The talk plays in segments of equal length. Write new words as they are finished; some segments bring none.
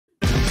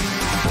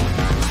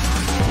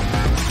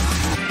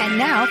Time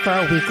now for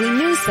our weekly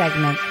news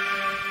segment.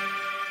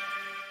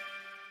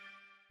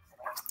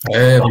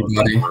 Hey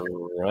everybody.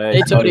 Right.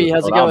 Hey Tony,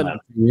 how's it going?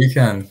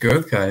 Weekend,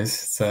 good guys.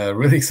 It's a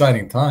really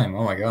exciting time.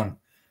 Oh my god.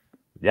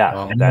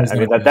 Yeah,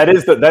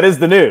 that is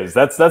the news.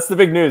 That's the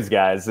big news,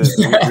 guys. We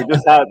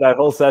just had that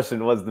whole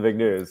session was the big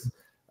news.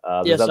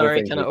 Yeah,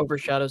 sorry, kind of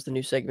overshadows the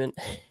new segment.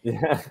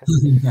 Yeah,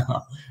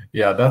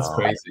 yeah, that's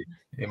crazy.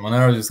 Yeah,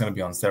 Monero is just gonna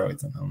be on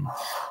steroids, and I'm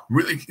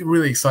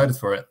really excited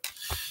for it.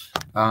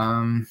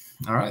 All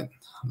right,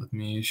 let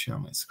me share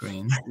my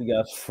screen. We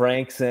got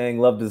Frank saying,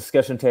 "Love the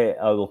discussion.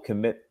 I will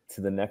commit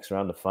to the next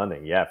round of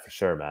funding." Yeah, for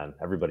sure, man.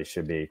 Everybody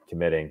should be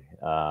committing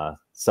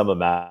some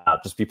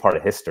amount. Just be part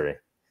of history.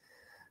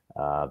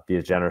 Be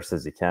as generous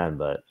as you can,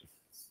 but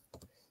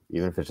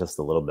even if it's just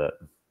a little bit.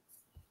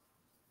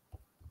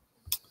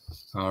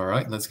 All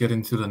right, let's get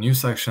into the news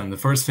section. The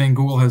first thing,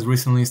 Google has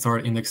recently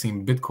started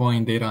indexing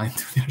Bitcoin data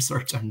into their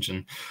search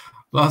engine.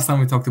 Last time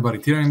we talked about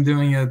Ethereum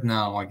doing it.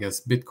 Now I guess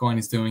Bitcoin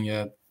is doing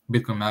it.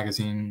 Bitcoin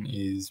Magazine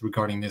is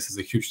regarding this as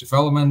a huge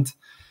development.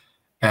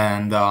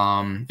 And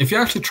if you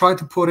actually try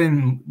to put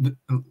in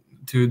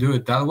to do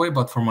it that way,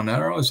 but for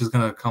Monero, it's just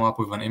going to come up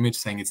with an image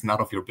saying it's none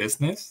of your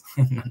business.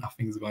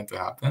 Nothing is going to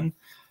happen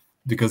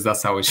because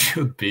that's how it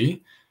should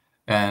be.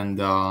 And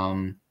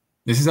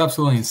this is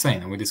absolutely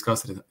insane. And we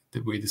discussed it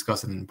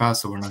in the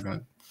past, so we're not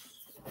going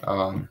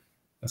to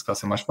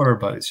discuss it much further,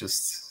 but it's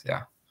just,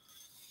 yeah.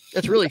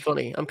 It's really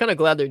funny. I'm kind of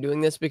glad they're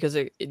doing this because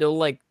it'll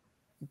like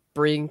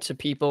bring to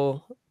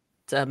people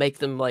to make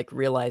them like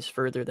realize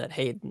further that,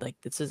 hey, like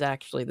this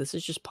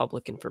is just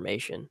public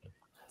information.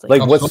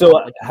 Like what?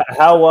 So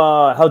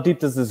how deep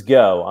does this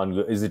go?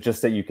 Is it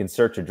just that you can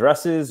search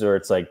addresses, or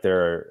it's like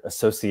they're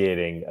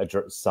associating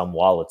some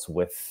wallets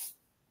with?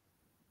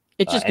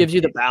 It just gives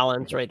you the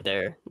balance right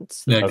there. It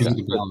gives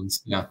you the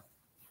balance. Yeah.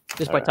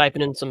 Just by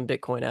typing in some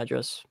Bitcoin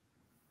address.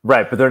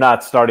 Right, but they're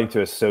not starting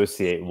to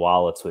associate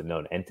wallets with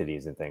known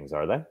entities and things,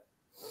 are they?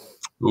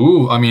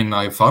 Ooh, I mean,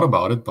 I thought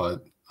about it,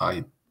 but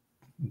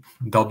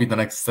that'll be the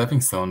next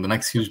stepping stone, the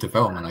next huge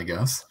development, I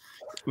guess.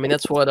 I mean,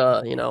 that's what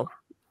you know.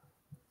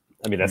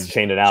 I mean, that's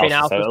chain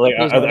analysis.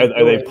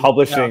 Are they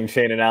publishing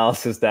chain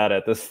analysis data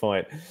at this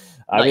point?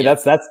 I mean,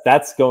 that's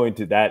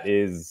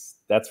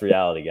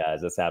reality,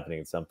 guys. That's happening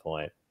at some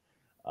point.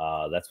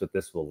 That's what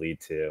this will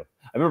lead to.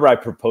 I remember I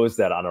proposed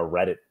that on a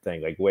Reddit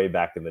thing, like way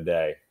back in the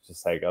day.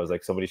 Just like I was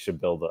like, somebody should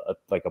build a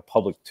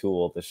public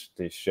tool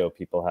to show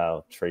people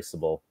how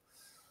traceable,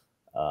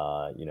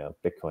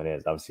 Bitcoin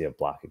is. Obviously, you have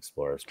block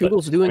explorers.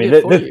 Google's doing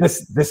it for you.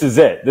 This is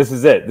it. This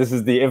is it. This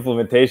is the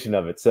implementation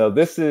of it. So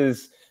this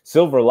is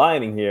silver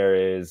lining here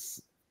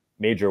is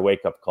major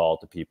wake up call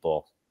to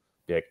people.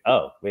 Be like,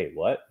 oh wait,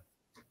 what?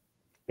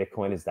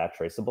 Bitcoin is that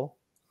traceable?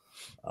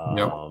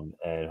 Yep.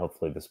 And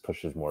hopefully this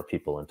pushes more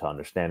people into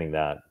understanding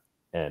that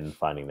and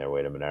finding their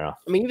way to Monero.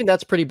 I mean, even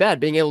that's pretty bad.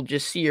 Being able to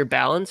just see your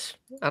balance.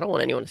 I don't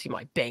want anyone to see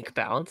my bank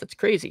balance. That's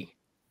crazy.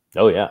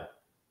 Oh yeah.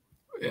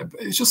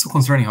 It's just so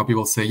concerning how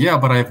people say, yeah,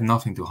 but I have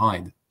nothing to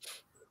hide.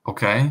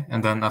 Okay.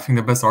 And then I think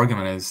the best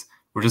argument is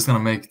we're just going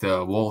to make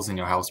the walls in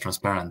your house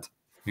transparent.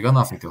 You got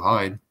nothing to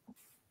hide.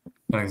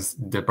 And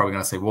they're probably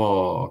going to say,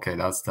 whoa, okay,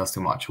 that's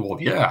too much. Well,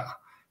 yeah,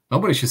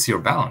 nobody should see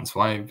your balance.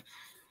 Why?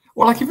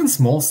 Or like even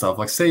small stuff,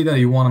 like say that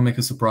you want to make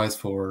a surprise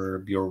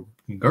for your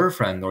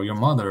girlfriend or your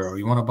mother, or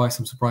you want to buy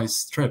some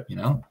surprise trip,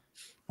 and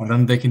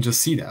then they can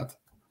just see that.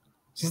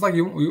 It's just like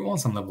you want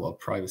some level of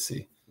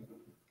privacy.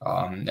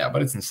 Yeah,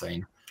 but it's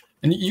insane.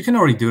 And you can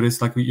already do this.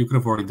 Like you could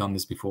have already done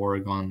this before,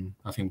 gone,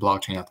 I think,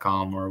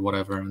 blockchain.com or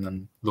whatever, and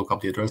then look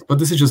up the address. But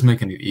this is just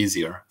making it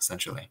easier,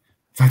 essentially.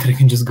 The fact that you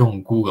can just go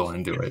on Google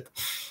and do it.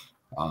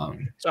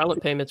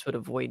 Silent payments would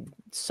avoid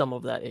some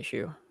of that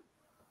issue.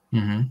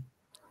 Mm-hmm.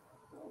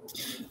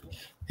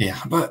 Yeah,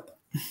 but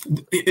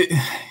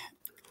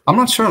I'm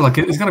not sure. Like,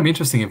 it's going to be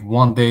interesting if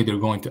one day they're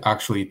going to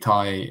actually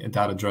tie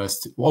that address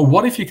to. Well,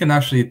 what if you can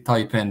actually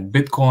type in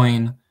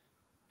Bitcoin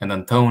and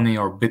then Tony,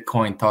 or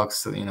Bitcoin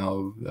talks,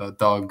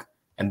 Doug,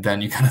 and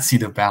then you kind of see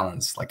the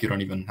balance. Like, you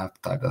don't even have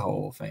to type the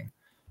whole thing.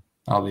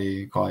 That'll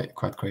be quite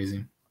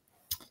crazy.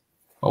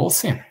 But we'll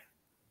see.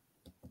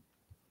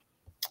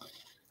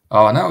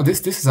 Now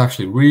this is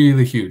actually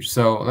really huge.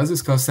 So let's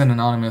discuss send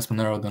anonymous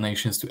Monero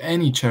donations to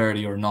any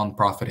charity or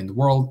nonprofit in the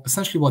world.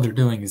 Essentially what they're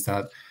doing is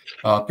that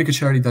pick a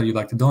charity that you'd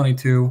like to donate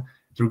to.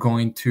 They're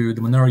going to,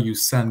 the Monero you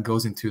send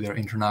goes into their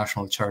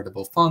international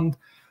charitable fund.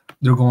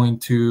 They're going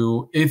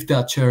to, if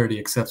that charity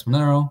accepts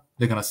Monero,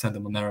 they're going to send the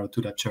Monero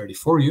to that charity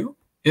for you.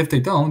 If they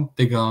don't,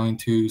 they're going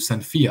to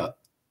send fiat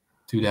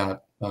to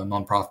that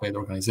nonprofit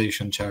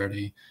organization,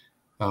 charity,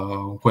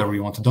 whoever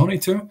you want to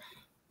donate to.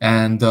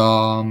 And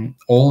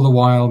all the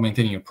while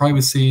maintaining your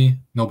privacy.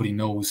 Nobody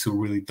knows who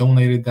really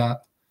donated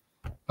that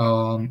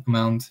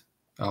amount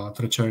to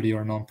the charity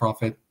or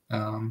nonprofit.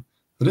 So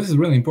this is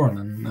really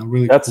important and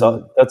really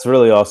cool. That's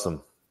really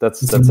awesome.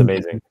 That's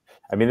amazing.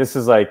 I mean, this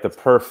is like the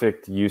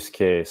perfect use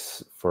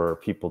case for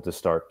people to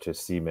start to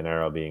see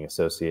Monero being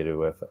associated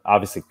with.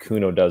 Obviously,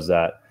 Kuno does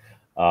that,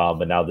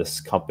 but now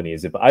this company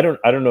is. But I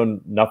don't know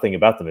nothing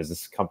about them. Is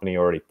this company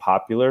already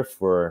popular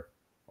for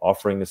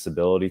offering this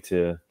ability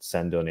to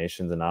send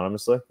donations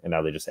anonymously, and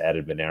now they just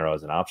added Monero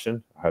as an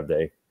option? Or have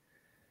they? I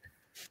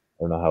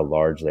don't know how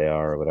large they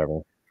are or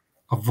whatever.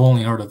 I've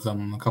only heard of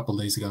them a couple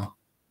days ago.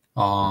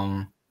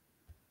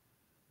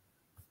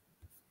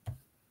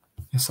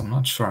 Yes, I'm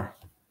not sure,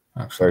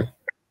 actually.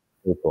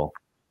 Very cool.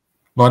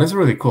 But it's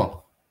really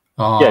cool.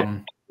 Yeah,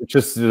 it's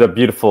just a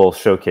beautiful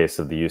showcase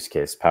of the use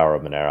case, power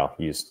of Monero,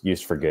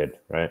 used for good,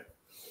 right?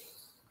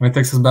 And it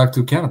takes us back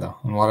to Canada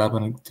and what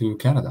happened to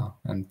Canada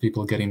and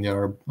people getting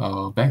their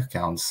bank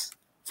accounts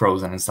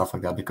frozen and stuff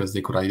like that because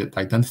they could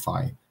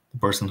identify the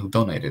person who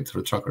donated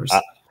through truckers.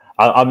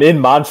 I'm in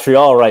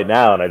Montreal right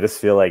now, and I just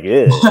feel like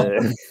it.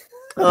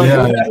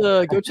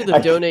 Go to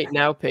the Donate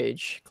Now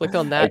page. Click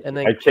on that, and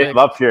then I came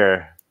up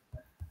here.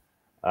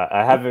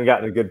 I haven't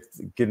gotten a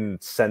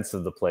good sense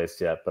of the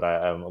place yet, but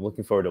I'm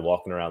looking forward to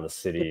walking around the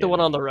city. Hit the one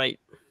on the right,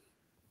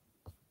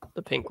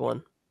 the pink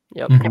one.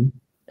 Yep.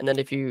 And then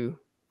if you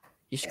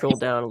scroll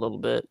down a little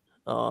bit,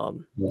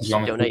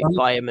 donate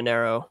via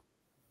Monero.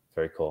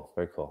 Very cool.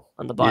 Very cool.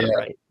 On the bottom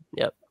right.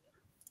 Yep.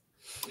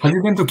 Have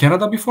you been to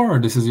Canada before, or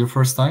this is your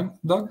first time,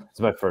 Doug? It's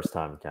my first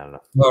time in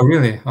Canada. Oh,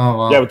 really? Oh,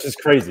 wow. Yeah, which is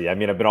crazy. I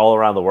mean, I've been all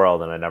around the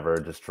world, and I never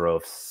just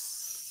drove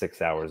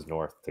 6 hours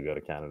north to go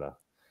to Canada.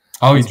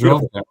 Oh, you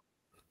drove there?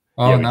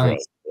 Oh, yeah,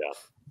 nice.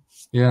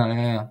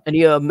 Yeah.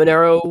 Any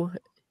Monero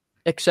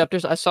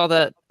acceptors? I saw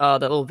that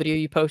that little video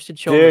you posted.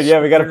 Dude,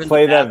 yeah, we got to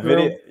play that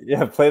video.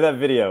 Yeah, play that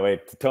video.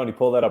 Wait, Tony,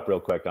 pull that up real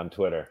quick on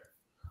Twitter.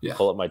 Yeah.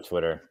 Pull up my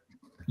Twitter.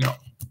 Yeah.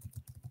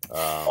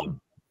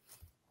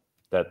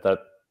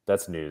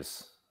 That's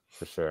news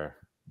for sure.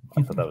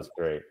 I thought that was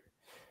great.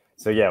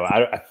 So yeah,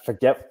 I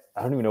forget.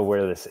 I don't even know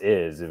where this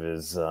is. It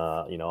was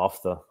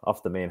off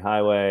the main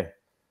highway.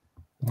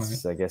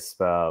 It's, I guess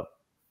about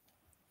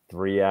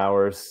 3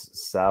 hours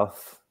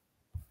south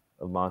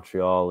of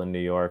Montreal in New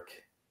York.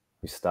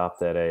 We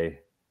stopped at a.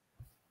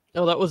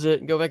 Oh, that was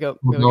it. Go back up.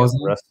 That was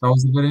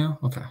the video.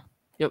 Okay.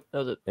 Yep, that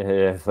was it.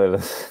 Yeah, play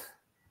this.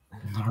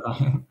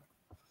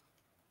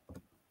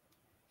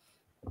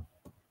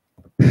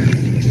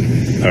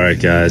 All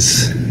right,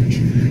 guys.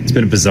 It's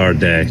been a bizarre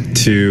day.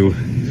 2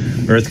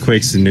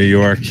 earthquakes in New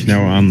York.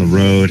 Now we're on the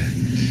road,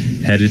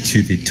 headed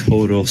to the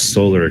total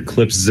solar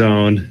eclipse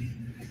zone.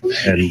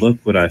 And look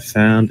what I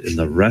found in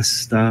the rest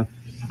stop.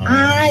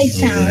 I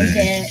found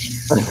it.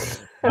 I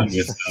found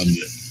it.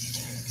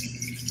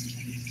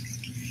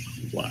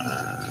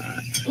 Wow.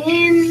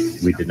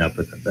 We did not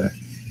put that there.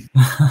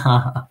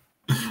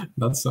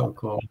 That's so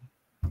cool.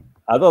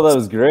 I thought that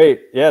was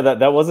great. Yeah,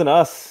 that wasn't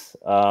us.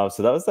 So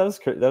that was a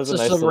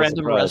nice some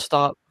random rest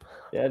stop.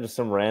 Yeah, just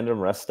some random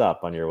rest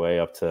stop on your way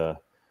up from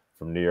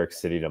New York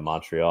City to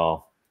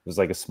Montreal. It was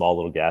like a small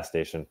little gas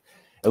station.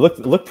 It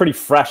looked pretty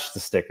fresh. The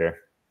sticker.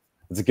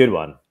 It's a good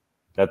one.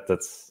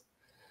 That's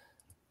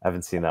I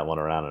haven't seen that one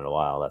around in a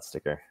while. That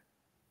sticker.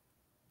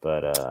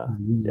 But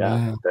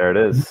yeah, there it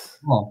is.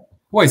 Oh.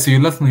 Wait, so you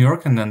left New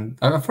York and then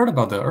I've heard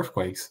about the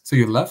earthquakes. So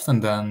you left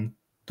and then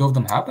 2 of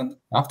them happened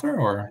after,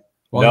 or?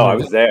 No, I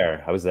was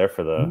there. I was there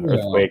for the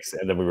earthquakes,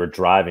 and then we were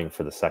driving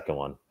for the second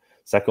one.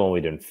 Second one we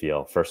didn't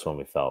feel. First one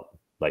we felt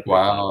like.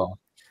 Wow.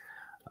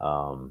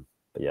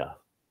 But yeah,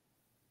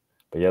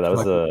 that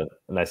was a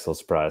nice little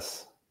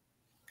surprise.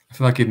 I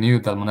feel like it knew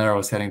that Monero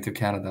was heading to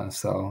Canada,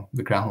 so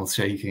the ground was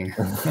shaking.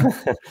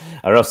 I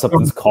don't know if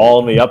something's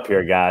calling me up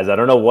here, guys. I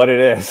don't know what it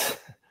is.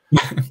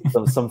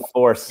 some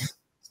force is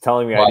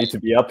telling me I need to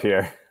be up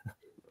here.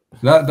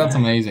 That's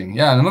amazing.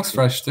 Yeah, and it looks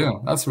fresh too.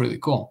 That's really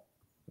cool.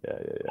 Yeah.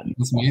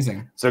 That's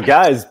amazing. So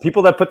guys,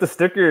 people that put the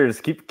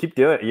stickers, keep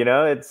doing it. You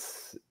know, it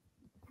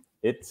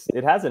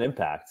has an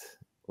impact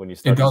when you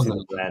start to see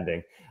the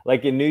branding.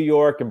 Like in New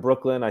York and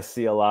Brooklyn, I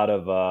see a lot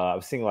of I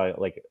was seeing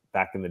like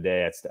back in the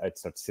day, I'd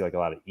start to see like a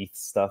lot of ETH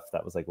stuff.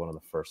 That was like one of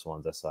the first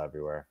ones I saw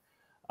everywhere.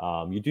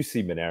 You do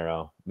see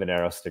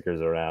Monero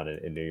stickers around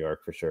in New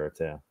York for sure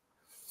too.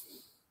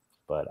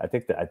 But I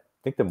think the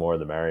more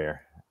the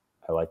merrier.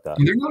 I like that.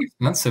 And they're not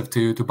expensive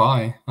to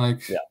buy.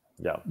 Like yeah.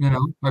 You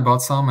know, I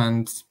bought some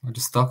and I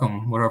just stuck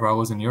them wherever I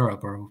was in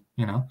Europe, or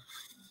you know.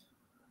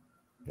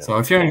 Yeah. So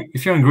if you're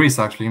in Greece,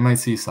 actually, you might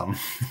see some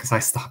because I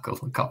stuck a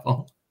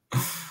couple.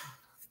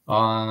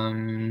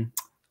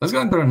 Let's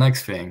go into the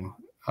next thing.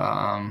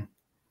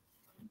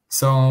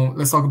 So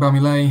let's talk about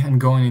Milei and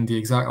going in the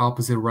exact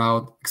opposite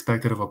route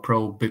expected of a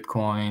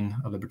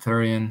pro-Bitcoin, a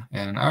libertarian.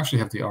 And I actually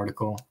have the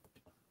article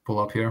pull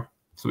up here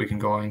so we can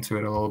go into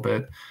it a little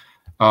bit.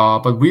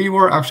 But we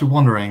were actually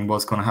wondering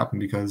what's going to happen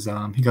because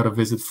he got a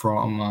visit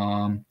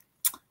from,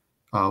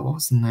 what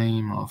was the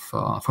name of,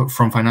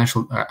 from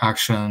Financial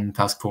Action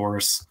Task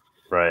Force.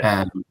 Right.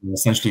 And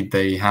essentially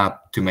they had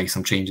to make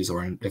some changes,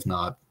 or if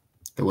not,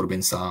 there would have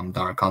been some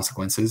dire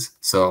consequences.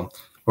 So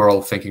we're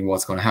all thinking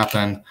what's going to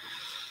happen.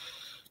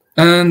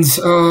 And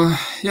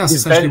yes,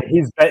 he's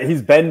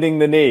bending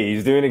the knee.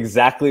 He's doing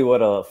exactly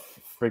what a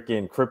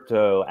freaking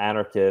crypto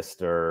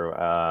anarchist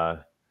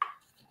or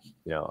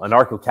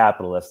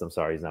anarcho-capitalist. I'm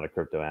sorry, he's not a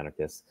crypto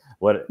anarchist.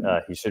 What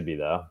he should be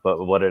though.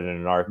 But what an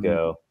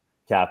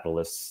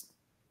anarcho-capitalist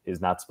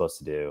is not supposed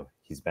to do.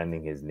 He's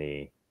bending his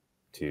knee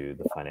to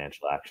the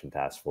Financial Action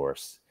Task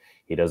Force.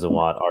 He doesn't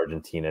want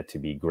Argentina to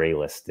be gray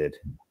listed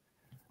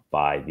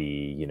by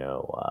the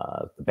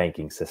the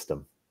banking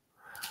system.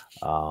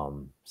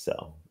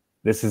 So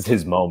this is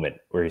his moment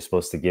where he's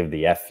supposed to give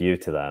the FU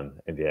to them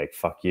and be like,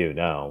 "Fuck you,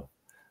 no.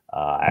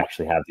 I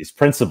actually have these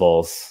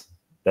principles.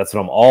 That's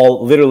what I'm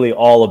literally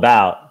all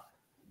about."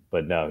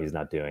 But no, he's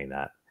not doing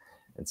that.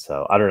 And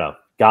so I don't know.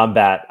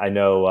 Gombat, I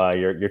know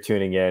you're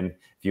tuning in.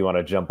 If you want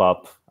to jump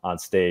up on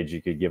stage,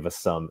 you could give us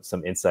some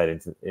insight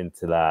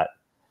into that,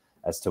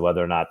 as to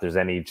whether or not there's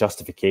any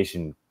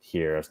justification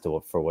here as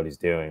to for what he's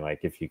doing. Like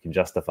if you can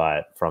justify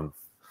it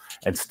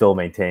and still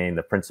maintain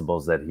the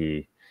principles that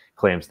he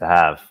claims to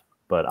have.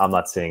 But I'm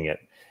not seeing it.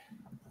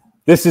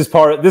 This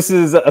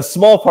is a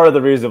small part of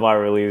the reason why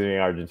we're leaving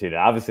Argentina.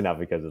 Obviously not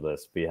because of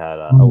this. We had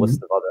a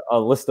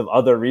list of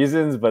other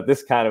reasons, but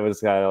this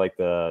was like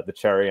the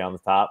cherry on the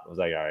top. I was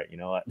like, all right, you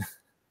know what?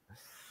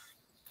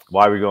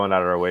 Why are we going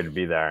out of our way to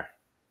be there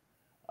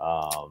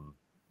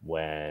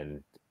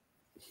when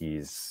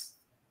he's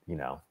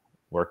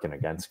working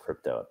against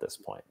crypto at this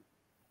point?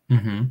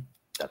 Mm-hmm.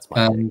 That's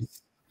my take.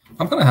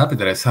 I'm kind of happy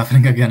that it's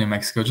happening again in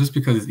Mexico, just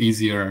because it's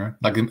easier.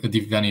 Like the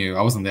venue,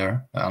 I wasn't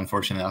there,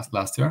 unfortunately,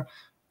 last year.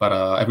 But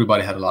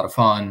everybody had a lot of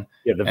fun.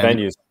 Yeah, the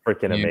venue's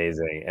freaking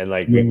amazing. And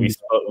like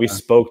we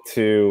spoke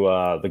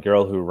to the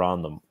girl who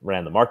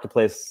ran the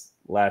marketplace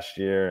last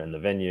year and the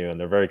venue, and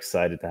they're very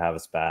excited to have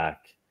us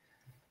back.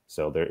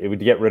 So it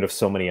would get rid of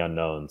so many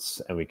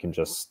unknowns, and we can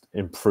just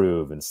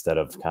improve instead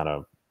of kind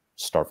of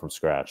start from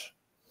scratch.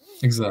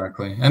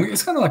 Exactly, and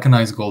it's kind of like a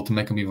nice goal to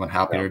make them even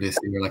happier this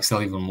year, like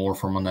sell even more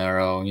for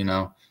Monero,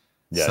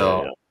 Yeah,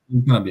 so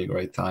it's gonna be a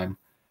great time.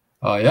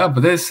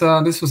 But this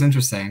was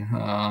interesting.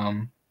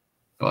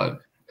 But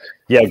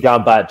yeah,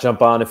 Gombat,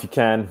 jump on if you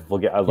can.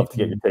 I'd love to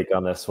get your take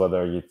on this,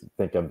 whether you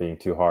think I'm being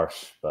too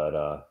harsh,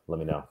 but let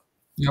me know.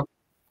 Yep.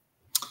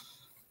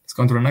 Let's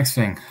go on to the next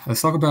thing.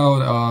 Let's talk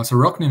about so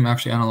Rocknim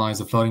actually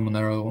analyzed the floating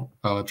Monero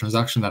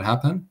transaction that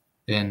happened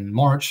in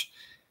March,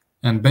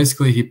 and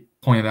basically he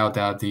pointed out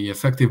that the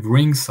effective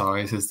ring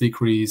size has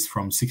decreased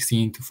from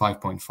 16 to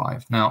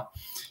 5.5. Now,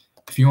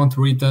 if you want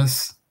to read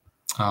this,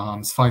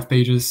 it's 5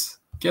 pages.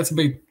 Gets a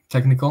bit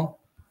technical.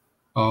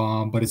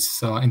 But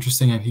it's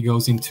interesting, and he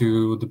goes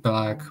into the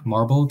black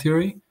marble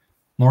theory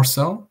more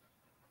so.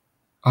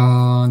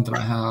 Then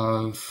I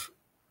have,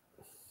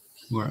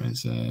 where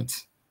is it?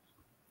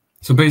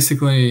 So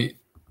basically,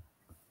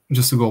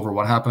 just to go over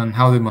what happened,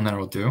 how did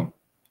Monero do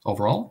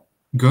overall?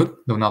 Good,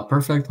 though not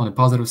perfect. On the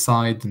positive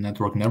side, the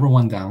network never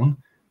went down.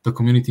 The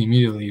community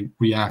immediately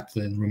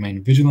reacted and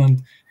remained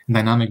vigilant.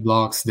 Dynamic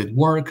blocks did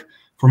work.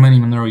 For many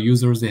Monero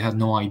users, they had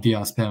no idea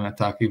a spam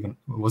attack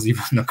was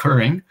even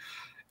occurring.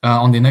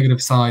 On the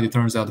negative side, it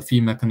turns out the fee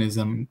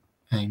mechanism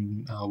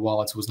in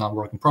wallets was not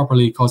working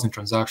properly, causing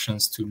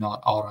transactions to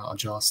not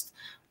auto-adjust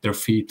their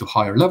fee to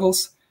higher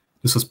levels.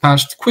 This was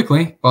patched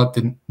quickly, but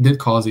it did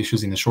cause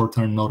issues in the short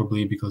term,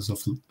 notably because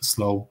of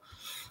slow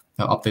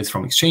updates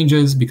from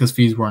exchanges. Because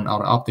fees weren't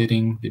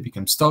auto-updating, they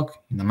became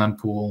stuck in the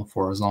mempool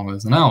for as long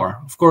as an hour.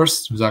 Of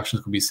course,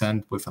 transactions could be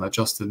sent with an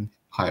adjusted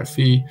higher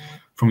fee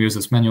from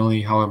users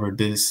manually. However,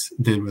 this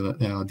did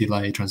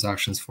delay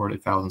transactions for the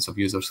thousands of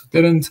users who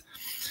didn't.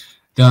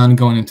 Then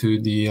going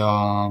into the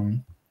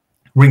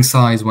ring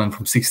size went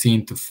from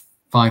 16 to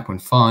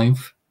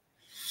 5.5.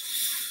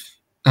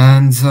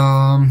 And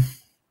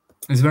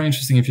it's very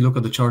interesting if you look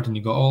at the chart and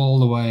you go all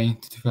the way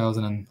to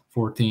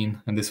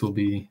 2014, and this will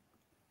be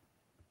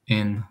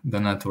in the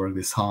network,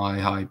 this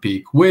high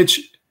peak,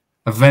 which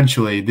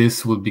eventually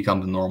this will become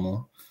the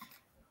normal.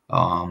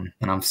 And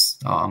I'm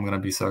going to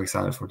be so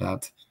excited for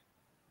that.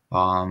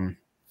 And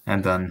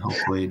then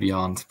hopefully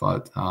beyond.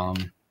 But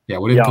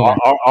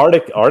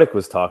Arctic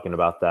was talking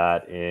about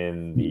that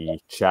in the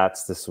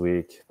chats this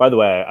week. By the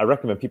way, I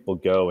recommend people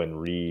go and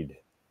read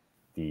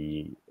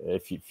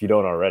if you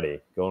don't already,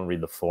 go and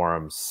read the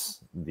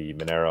forums, the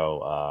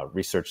Monero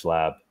research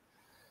lab,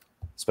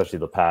 especially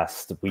the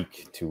past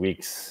week, 2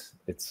 weeks.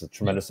 It's a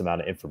tremendous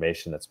amount of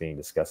information that's being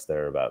discussed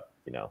there about,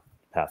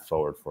 path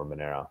forward for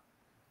Monero.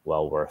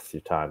 Well worth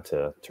your time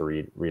to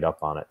read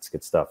up on it. It's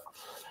good stuff.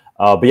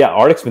 But yeah,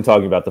 Arctic's been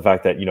talking about the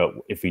fact that,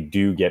 if we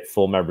do get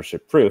full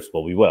membership proofs,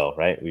 well, we will,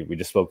 right? We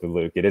just spoke with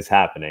Luke. It is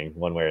happening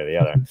one way or the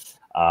other.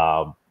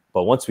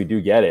 But once we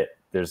do get it,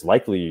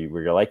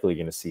 we're likely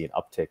going to see an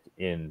uptick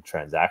in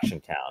transaction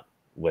count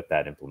with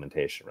that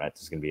implementation, right?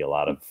 There's going to be a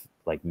lot of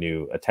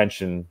new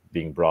attention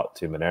being brought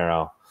to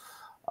Monero.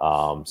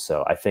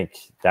 So I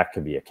think that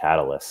could be a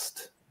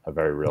catalyst, a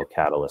very real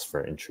catalyst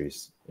for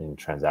increase in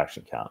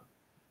transaction count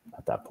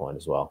at that point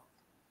as well.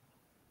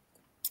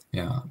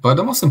 Yeah, but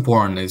the most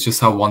important is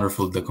just how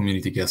wonderful the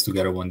community gets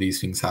together when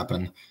these things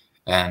happen,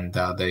 and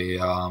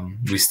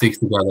we stick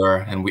together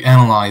and we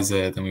analyze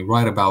it and we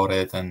write about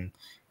it, and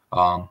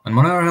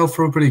Monero held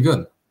through pretty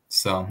good.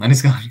 So, and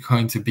it's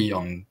going to be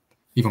on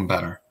even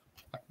better,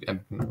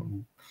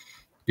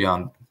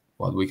 beyond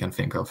what we can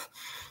think of.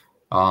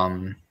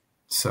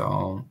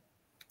 So,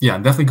 yeah,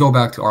 definitely go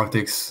back to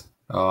Arctic's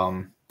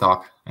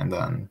talk and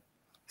then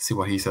see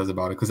what he says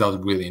about it, because that was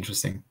really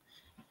interesting.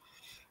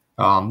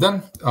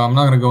 Then I'm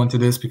not going to go into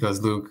this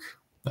because Luke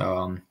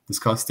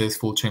discussed this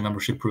full chain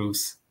membership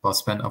proofs plus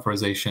spend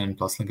authorization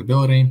plus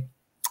linkability.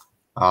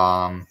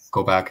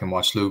 Go back and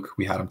watch Luke.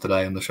 We had him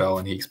today on the show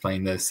and he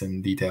explained this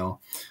in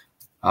detail.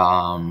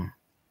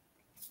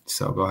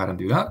 So go ahead and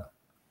do that.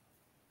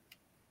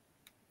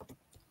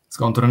 Let's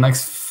go on to the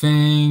next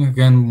thing.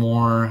 Again,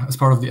 more as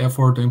part of the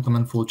effort to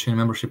implement full chain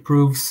membership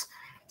proofs,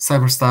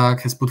 CyberStack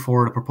has put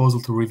forward a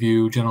proposal to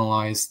review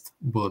generalized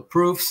bullet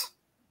proofs.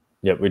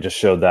 Yep, we just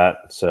showed that,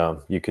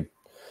 so you could.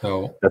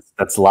 So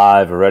that's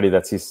live already.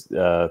 That's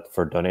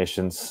for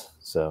donations.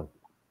 So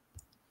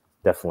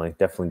definitely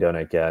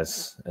donate,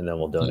 guys, and then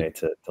we'll donate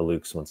to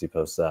Luke's once he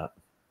posts that.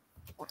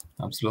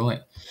 Absolutely.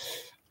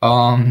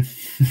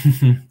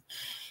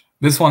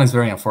 This one is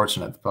very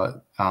unfortunate,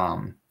 but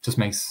just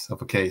makes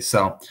up a case.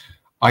 So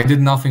I did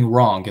nothing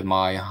wrong, and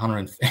my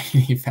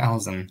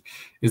 180,000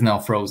 is now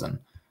frozen.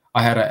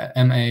 I had a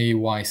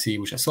MAYC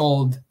which I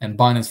sold, and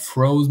Binance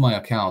froze my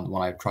account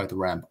when I tried to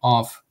ramp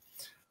off.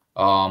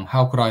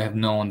 How could I have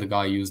known the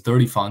guy used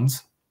dirty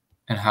funds,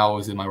 and how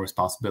is it my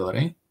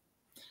responsibility?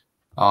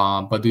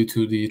 But due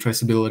to the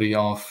traceability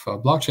of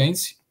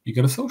blockchains, you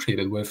get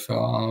associated with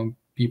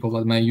people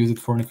that may use it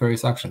for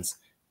nefarious actions,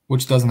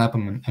 which doesn't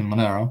happen in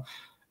Monero.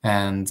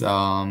 And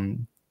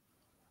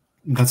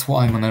that's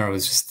why Monero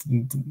is just,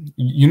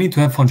 you need to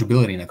have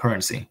fungibility in a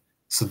currency,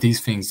 so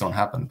these things don't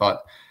happen.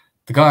 But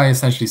the guy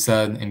essentially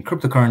said in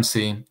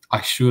cryptocurrency,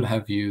 I should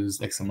have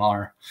used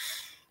XMR,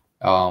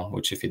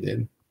 which if he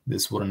did,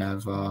 this wouldn't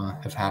have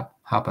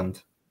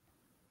happened.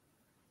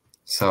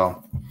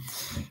 So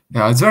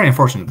yeah, it's very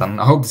unfortunate, and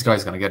I hope this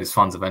guy's going to get his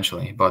funds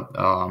eventually. But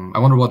I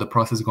wonder what the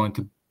process is going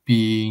to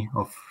be.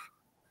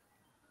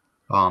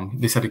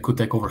 They said it could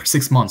take over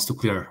 6 months to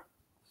clear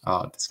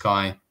this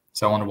guy.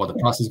 So I wonder what the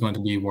process is going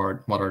to be.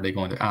 What are they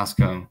going to ask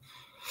him?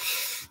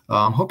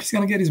 Hope he's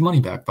going to get his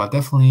money back, but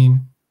definitely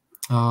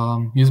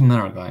use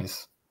Monero,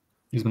 guys.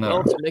 Use Monero.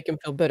 Well, to make him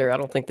feel better, I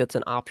don't think that's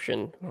an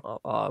option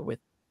with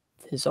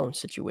his own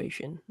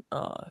situation.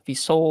 If he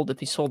sold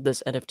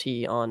this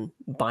NFT on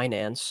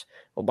Binance,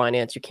 well,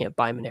 Binance, you can't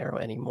buy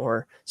Monero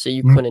anymore, so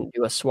you couldn't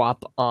do a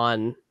swap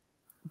on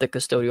the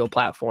custodial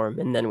platform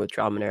and then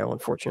withdraw Monero.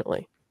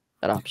 Unfortunately,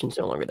 that option's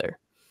no longer there.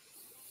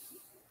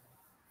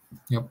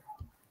 Yep.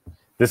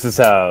 This is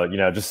how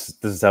this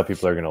is how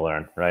people are going to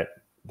learn, right?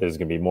 There's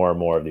going to be more and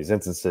more of these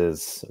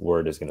instances.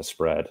 Word is going to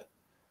spread.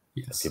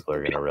 Yes. People are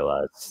going to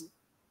realize.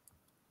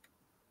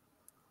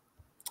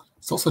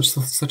 It's also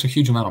such a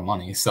huge amount of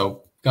money.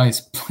 So guys,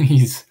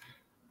 please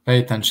pay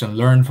attention,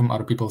 learn from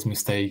other people's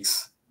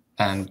mistakes,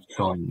 and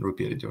don't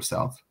repeat it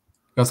yourself.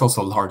 That's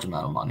also a large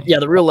amount of money. Yeah,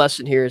 the real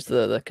lesson here is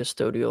the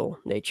custodial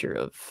nature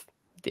of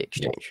the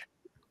exchange.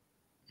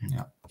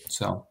 Yeah.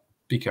 So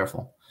be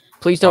careful.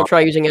 Please don't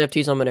try using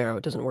NFTs on Monero.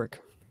 It doesn't work.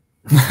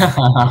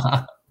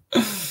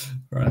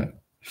 Right.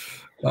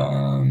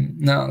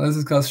 Now let's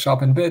discuss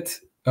Shop and Bit.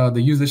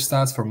 The usage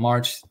stats for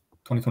March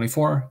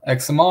 2024.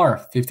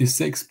 XMR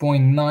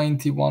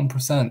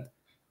 56.91%,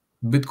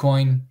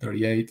 Bitcoin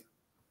 38%,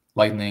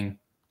 Lightning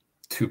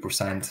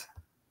 2%,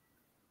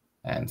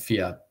 and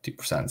Fiat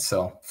 2%.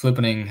 So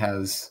Flippening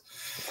has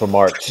for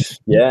March.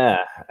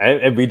 Yeah,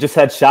 and we just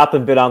had Shop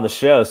and Bit on the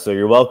show, so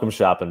you're welcome,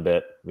 Shop and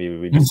Bit.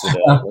 We just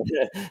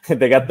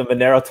they got the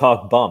Monero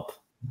Talk bump.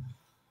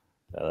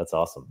 Yeah, that's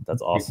awesome.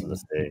 That's awesome to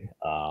see.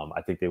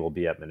 I think they will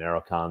be at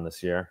MoneroCon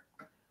this year.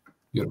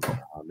 Beautiful.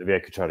 Maybe I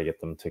could try to get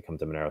them to come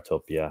to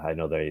Monerotopia. I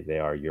know they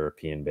are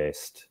European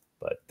based,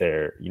 but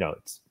they're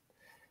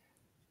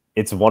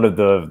it's one of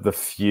the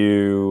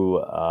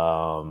few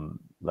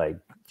like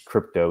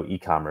crypto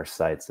e-commerce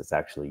sites that's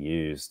actually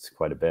used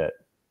quite a bit.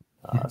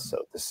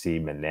 So to see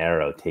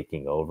Monero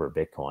taking over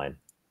Bitcoin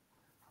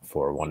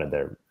for one of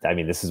their, I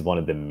mean, this is one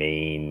of the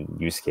main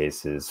use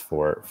cases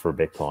for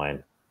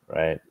Bitcoin,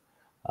 right?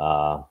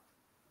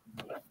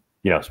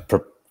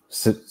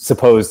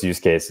 Supposed use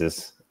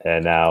cases.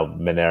 And now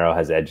Monero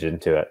has edged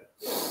into it.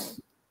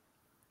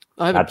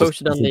 I haven't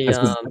posted on the. This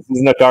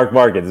isn't a dark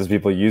market. This is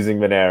people using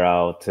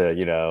Monero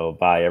to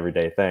buy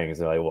everyday things.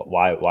 They're like,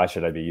 why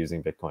should I be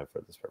using Bitcoin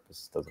for this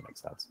purpose? It doesn't make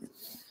sense.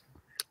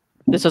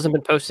 This hasn't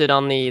been posted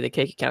on the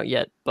Cake account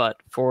yet, but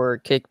for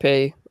Cake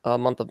Pay,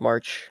 month of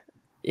March,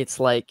 it's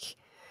like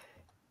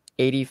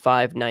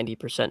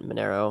 85-90%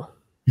 Monero,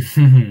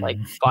 like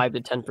 5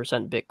 to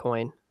 10%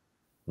 Bitcoin.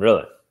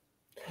 Really?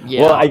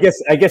 Yeah. Well, I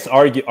guess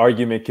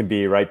argument can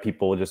be, right,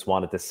 people just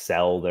wanted to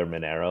sell their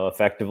Monero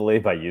effectively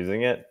by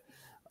using it.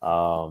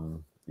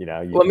 Well,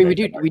 I mean, we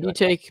do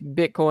take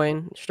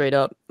Bitcoin straight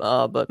up,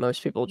 but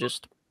most people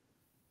just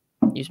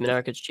use Monero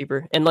because it's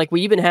cheaper. And like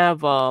we even have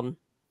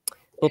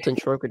built-in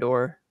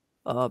Trocador,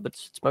 but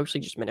it's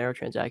mostly just Monero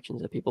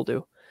transactions that people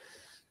do.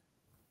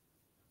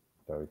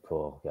 Very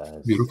cool,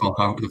 guys. Beautiful.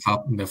 How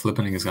the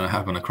flipping is going to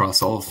happen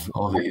across all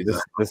these.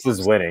 This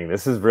is winning.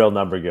 This is real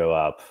number go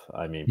up.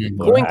 I mean,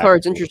 coin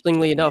cards.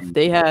 Interestingly enough,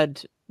 they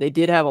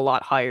did have a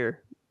lot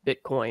higher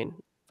Bitcoin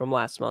from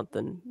last month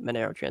than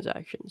Monero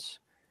transactions.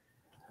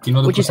 Do you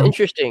know the Which is percent?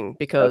 interesting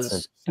because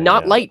interesting,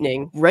 not yeah.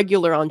 Lightning,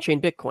 regular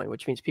on-chain Bitcoin,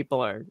 which means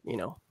people are,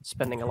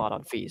 spending a lot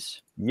on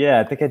fees. Yeah,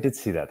 I think I did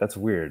see that. That's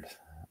weird.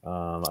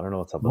 I don't know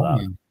what's up with Oh,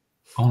 that. yeah.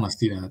 I want to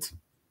see that.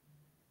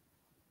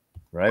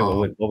 Right?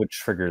 What would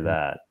trigger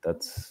that?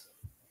 That's,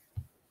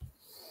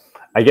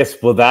 I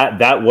guess. Well,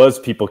 that was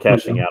people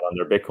cashing out on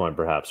their Bitcoin,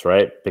 perhaps,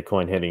 right?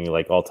 Bitcoin hitting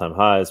like all-time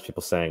highs.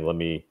 People saying, "Let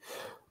me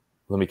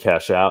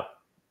cash out."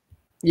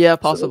 Yeah,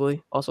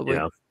 possibly. You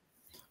know,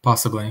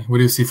 Possibly. We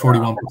do see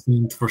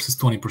 41% versus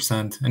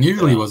 20%, and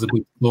usually it was a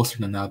bit closer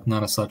than that,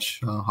 not as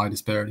such high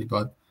disparity,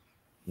 but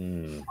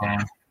yeah,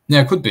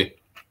 it could be.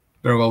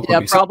 Very well could Yeah,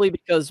 be. probably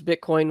because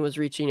Bitcoin was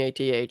reaching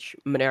ATH.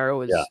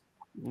 Monero is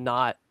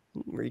not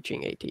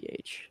reaching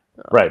ATH.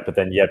 right. But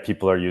then, yet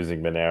people are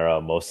using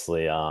Monero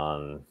mostly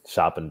on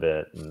Shop and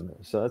Bit, and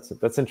so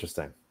that's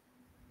interesting.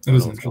 It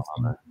is interesting.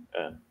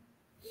 Yeah.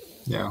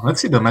 Yeah,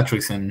 let's see the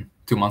metrics in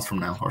 2 months from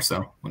now or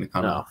so when it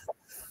comes out.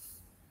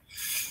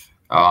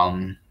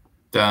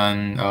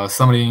 Then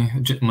somebody,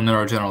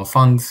 Monero General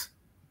Fund,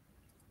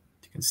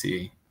 you can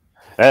see.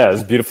 Yeah,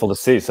 it's beautiful to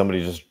see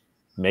somebody just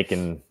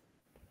making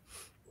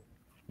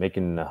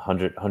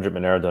 100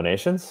 Monero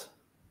donations.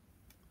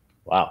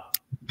 Wow.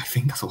 I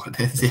think that's what it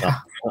is. Yeah.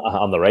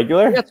 On the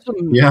regular. We got some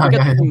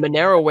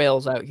Monero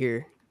whales out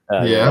here.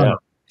 Yeah.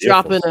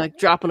 Dropping a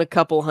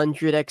couple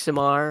hundred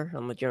XMR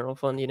on the General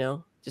Fund,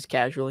 just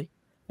casually.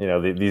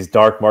 These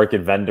dark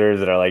market vendors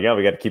that are like, "Oh,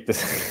 we got to keep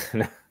this."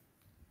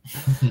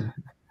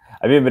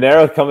 I mean,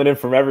 Monero coming in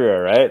from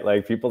everywhere, right?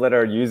 Like people that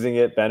are using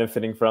it,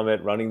 benefiting from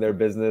it, running their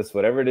business,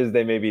 whatever it is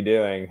they may be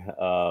doing.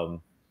 I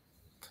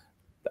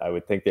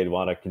would think they'd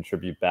want to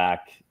contribute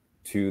back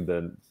to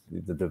the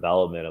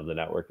development of the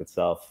network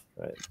itself,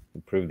 right?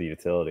 Improve the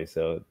utility.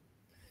 So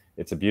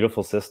it's a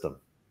beautiful system.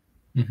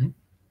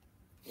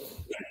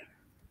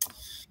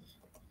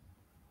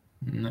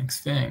 Next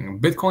thing,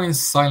 Bitcoin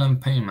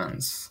silent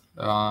payments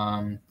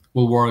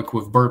will work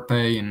with Bird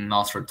Pay in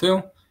Nostra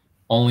 2,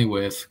 only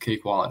with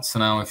Cake Wallet. So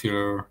now if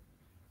you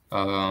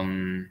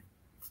don't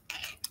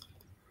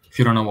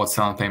know what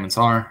silent payments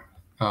are,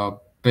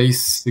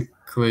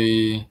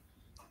 basically,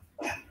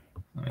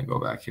 let me go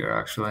back here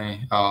actually.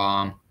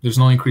 There's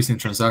no increase in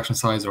transaction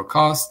size or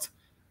cost,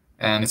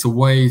 and it's a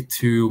way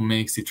to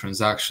mix the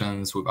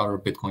transactions with other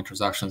Bitcoin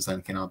transactions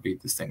and cannot be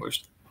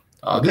distinguished.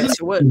 Okay,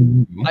 so what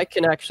I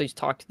can actually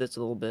talk to this a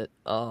little bit.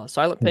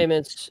 Silent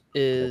payments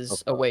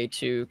is a way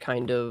to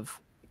kind of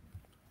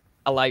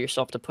allow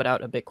yourself to put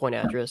out a Bitcoin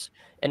address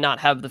and not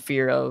have the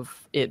fear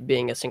of it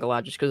being a single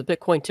address. Because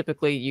Bitcoin,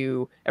 typically,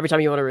 every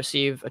time you want to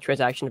receive a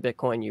transaction of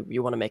Bitcoin,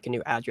 you want to make a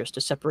new address to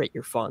separate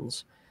your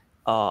funds.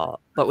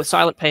 But with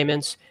silent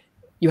payments,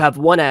 you have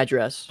one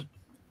address,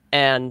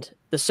 and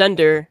the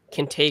sender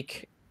can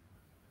take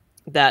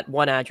that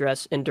one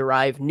address and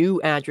derive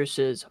new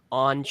addresses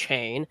on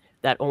chain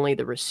that only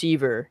the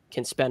receiver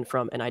can spend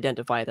from and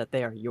identify that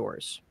they are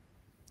yours.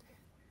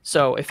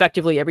 So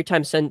effectively, every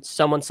time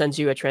someone sends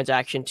you a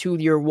transaction to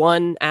your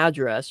one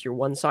address, your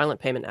one silent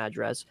payment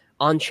address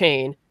on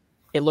chain,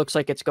 it looks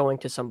like it's going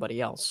to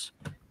somebody else,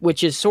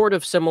 which is sort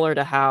of similar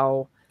to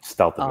how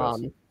stealth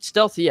addresses.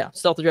 Stealth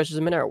addresses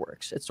in Monero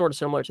works. It's sort of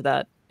similar to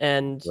that,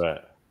 and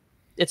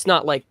it's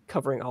not like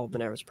covering all of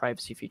Monero's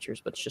privacy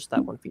features, but it's just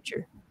that one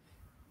feature.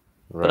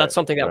 But that's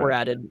something that we're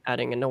adding,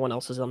 and no one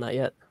else has done that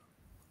yet.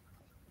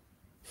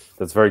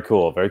 That's very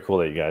cool. Very cool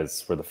that you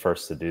guys were the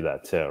first to do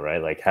that too,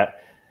 right? Like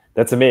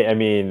that's amazing. I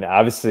mean,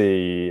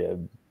 obviously,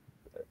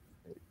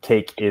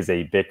 Cake is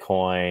a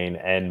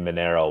Bitcoin and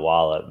Monero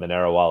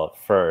wallet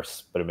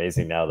first, but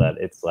amazing now that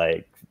it's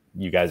like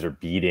you guys are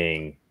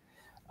beating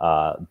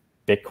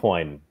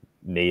Bitcoin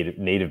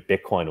native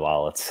Bitcoin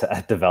wallets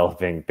at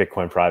developing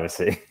Bitcoin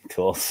privacy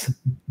tools,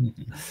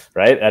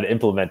 right? At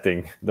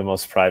implementing the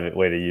most private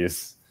way to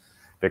use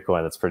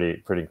Bitcoin. That's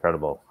pretty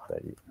incredible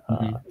that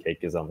Cake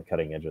is on the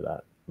cutting edge of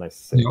that. Nice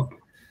to see. Yep.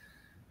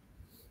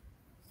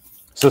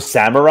 So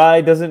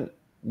Samurai doesn't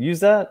use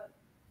that?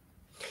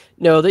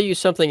 No, they use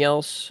something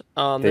else.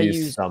 They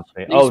use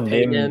something.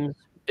 Paynim,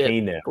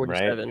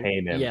 right?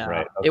 Paynim, yeah,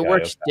 right. Okay, it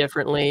works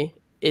differently.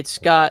 It's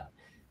got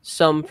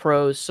some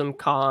pros, some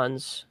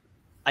cons.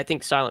 I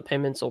think silent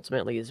payments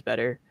ultimately is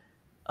better.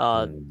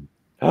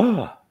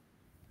 Samurai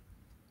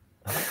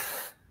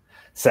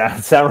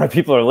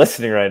people are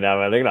listening right now,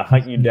 man. They're gonna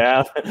hunt you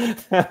down.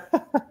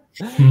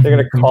 They're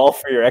gonna call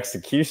for your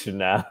execution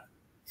now.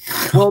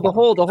 Well, the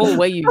whole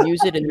way you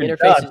use it in the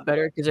interface is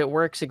better because it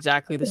works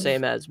exactly the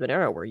same as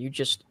Monero, where you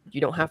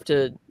don't have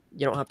to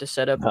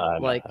set up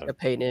like a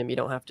Paynim. You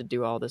don't have to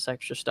do all this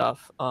extra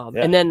stuff.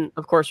 And then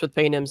of course with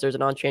Paynims, there's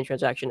an on-chain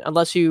transaction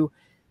unless you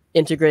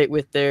integrate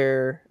with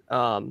their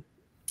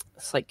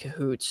it's like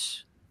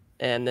Cahoots,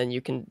 and then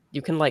you can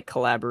like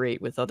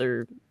collaborate with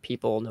other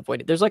people and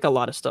avoid it. There's like a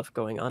lot of stuff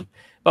going on,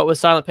 but with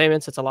silent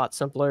payments, it's a lot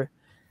simpler.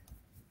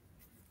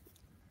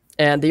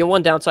 And the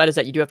one downside is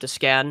that you do have to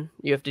scan.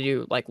 You have to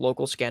do like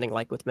local scanning,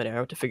 like with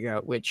Monero, to figure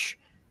out which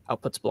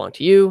outputs belong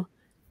to you.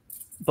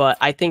 But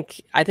I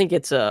think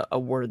it's a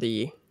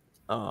worthy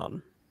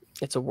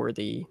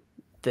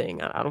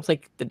thing. I don't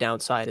think the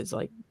downside is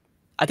like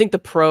I think the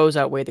pros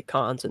outweigh the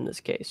cons in this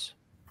case.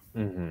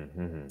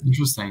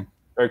 Interesting.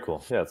 Very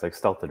cool. Yeah, it's like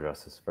stealth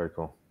addresses. Very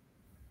cool.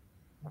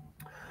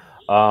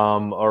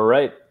 All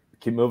right,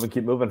 keep moving.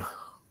 Keep moving.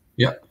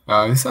 Yeah,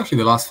 this is actually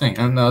the last thing.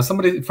 And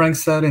Frank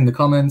said in the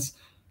comment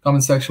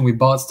section, we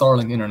bought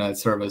Starlink internet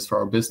service for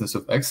our business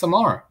with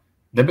XMR.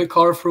 Debit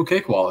card through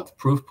Cake Wallet.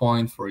 Proof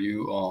point for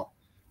you all.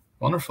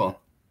 Wonderful.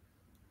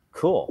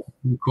 Cool.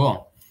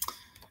 Cool.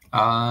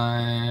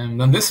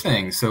 Then this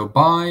thing. So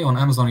buy on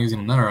Amazon using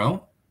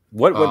Monero.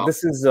 What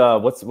this is?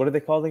 What are they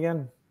called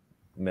again?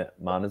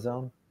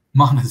 Monezon.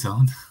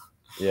 Monezon.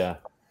 Yeah.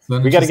 So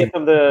we got to get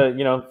them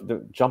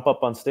to jump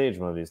up on stage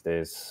one of these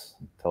days.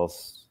 Tell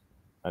us.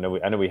 I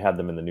know we had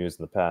them in the news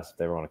in the past. If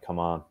they ever want to come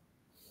on,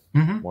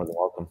 more than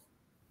welcome.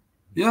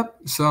 Yep.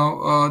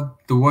 So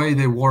the way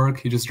they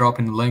work, you just drop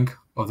in the link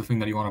of the thing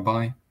that you want to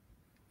buy,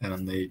 and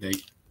then they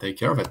take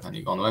care of it. And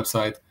you go on the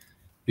website.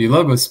 The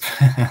logos,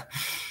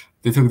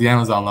 they took the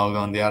Amazon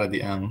logo and they added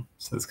the M,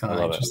 so it's kind of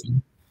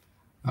interesting.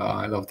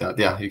 I love that.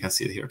 Yeah, you can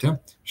see it here too.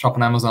 Shop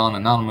on Amazon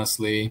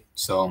anonymously.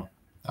 So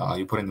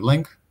you put in the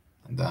link,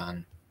 and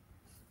then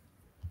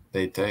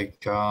they take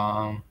care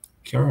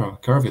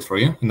of it for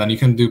you, and then you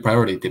can do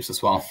priority tips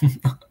as well,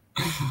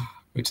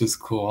 which is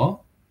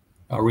cool.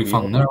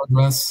 Refund Monero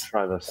address.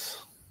 Try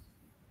this.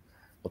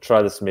 We'll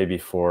try this maybe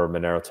for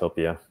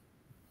Monerotopia,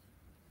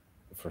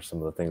 for some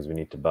of the things we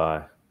need to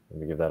buy. Let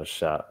me give that a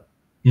shot.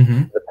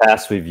 In the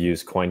past, we've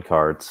used coin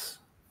cards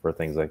for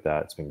things like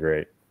that. It's been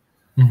great.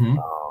 Yeah,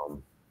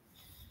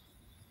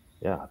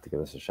 I have to give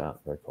this a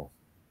shot. Very cool.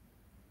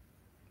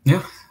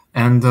 Yeah,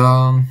 and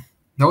that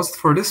was it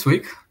for this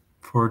week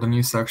for the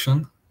news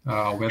section. We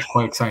had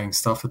quite exciting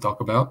stuff to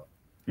talk about.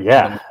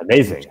 Yeah,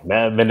 amazing.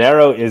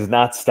 Monero is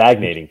not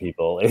stagnating,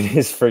 people. It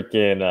is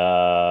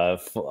freaking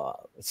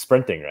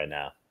sprinting right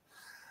now.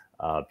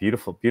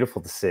 Beautiful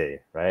to see,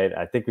 right?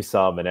 I think we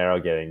saw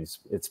Monero getting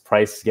its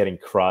price getting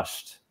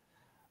crushed.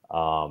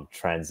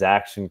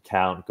 Transaction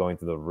count going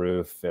through the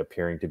roof,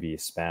 appearing to be a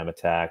spam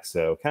attack.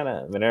 So kind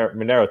of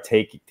Monero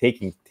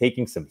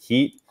taking some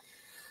heat,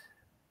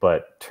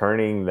 but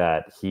turning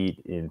that heat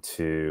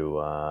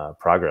into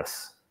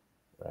progress,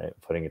 right?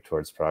 Putting it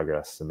towards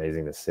progress.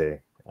 Amazing to see.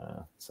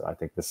 So I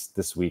think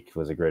this week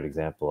was a great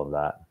example of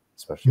that,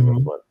 especially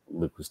with what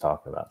Luke was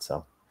talking about.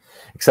 So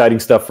exciting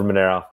stuff for Monero.